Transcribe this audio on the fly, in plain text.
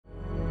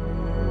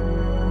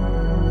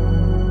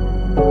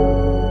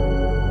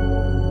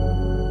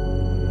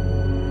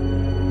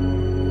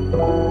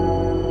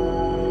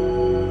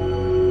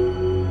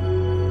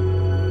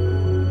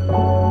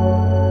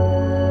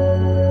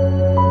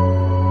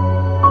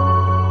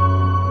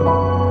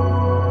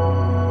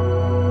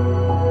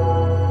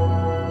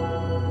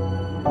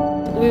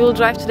will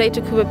drive today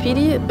to Coober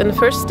Pedy in the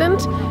first stint.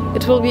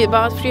 It will be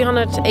about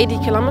 380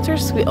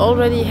 kilometers. We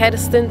already had a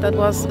stint that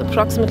was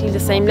approximately the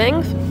same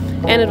length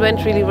and it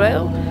went really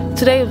well.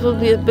 Today it will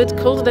be a bit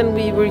colder than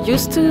we were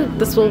used to.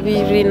 This will be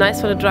really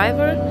nice for the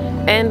driver,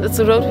 and it's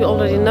a road we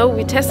already know.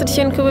 We tested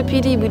here in Coober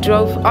Pedy, we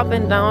drove up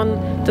and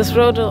down this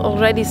road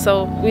already,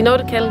 so we know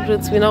the cattle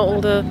routes, we know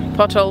all the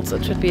potholes.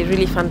 It should be a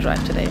really fun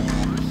drive today.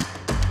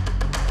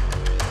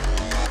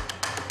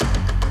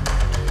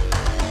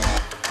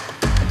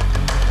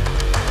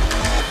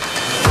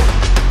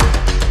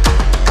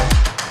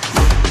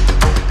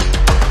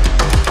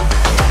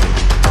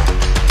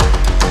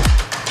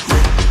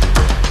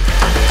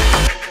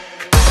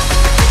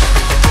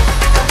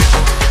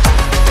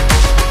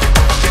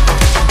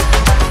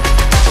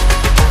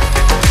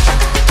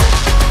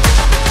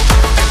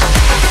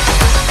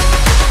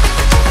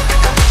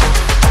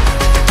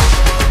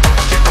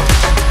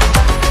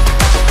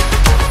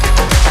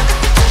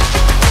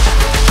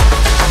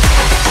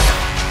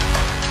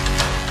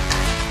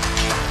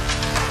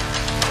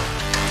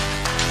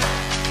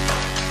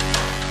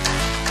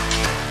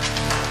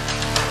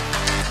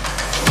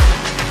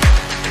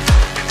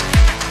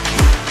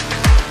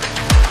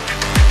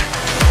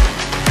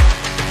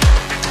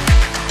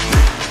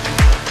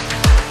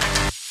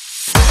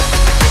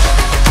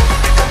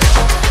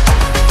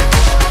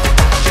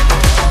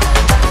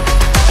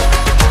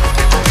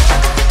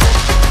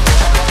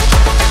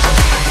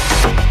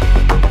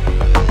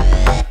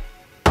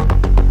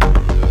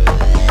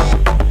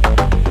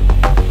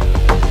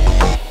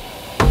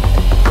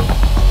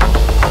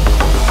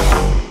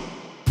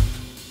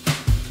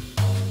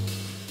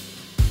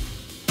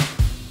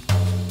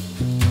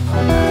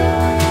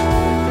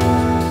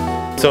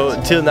 So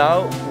till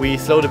now we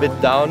slowed a bit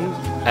down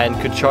and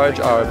could charge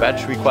our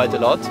battery quite a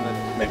lot.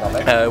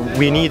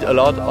 We need a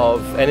lot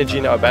of energy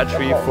in our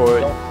battery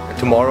for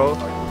tomorrow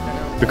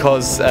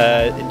because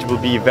it will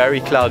be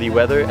very cloudy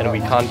weather and we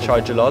can't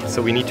charge a lot, so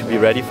we need to be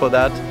ready for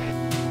that.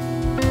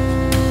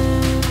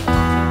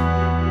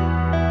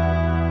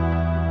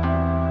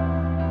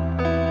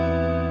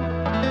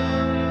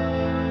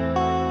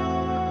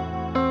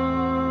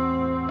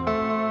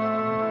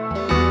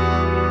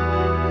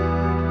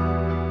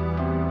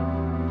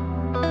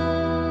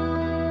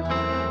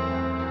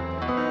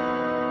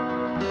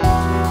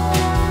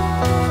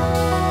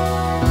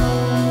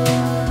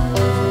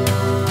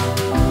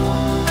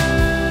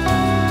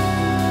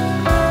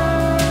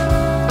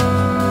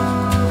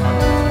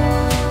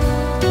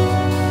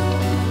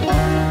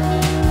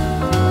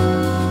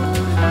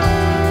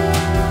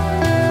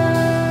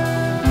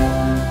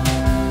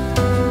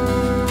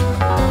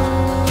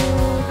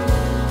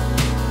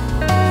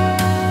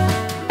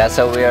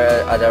 So we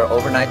are at our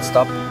overnight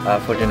stop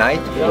for the night.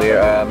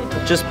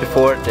 We're just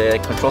before the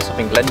control stop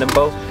in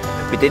Glendenbow.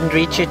 We didn't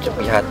reach it.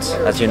 We had,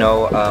 as you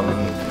know,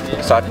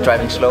 started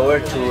driving slower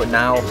to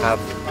now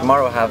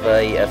tomorrow have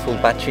a full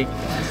battery.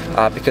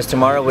 Because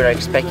tomorrow we're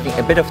expecting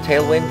a bit of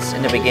tailwinds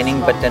in the beginning,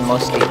 but then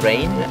mostly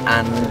rain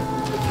and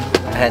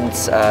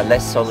hence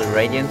less solar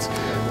radiance,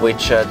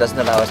 which doesn't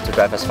allow us to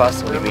drive as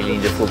fast. We really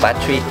need a full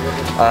battery.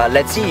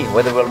 Let's see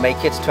whether we'll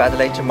make it to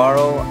Adelaide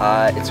tomorrow.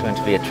 It's going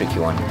to be a tricky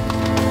one.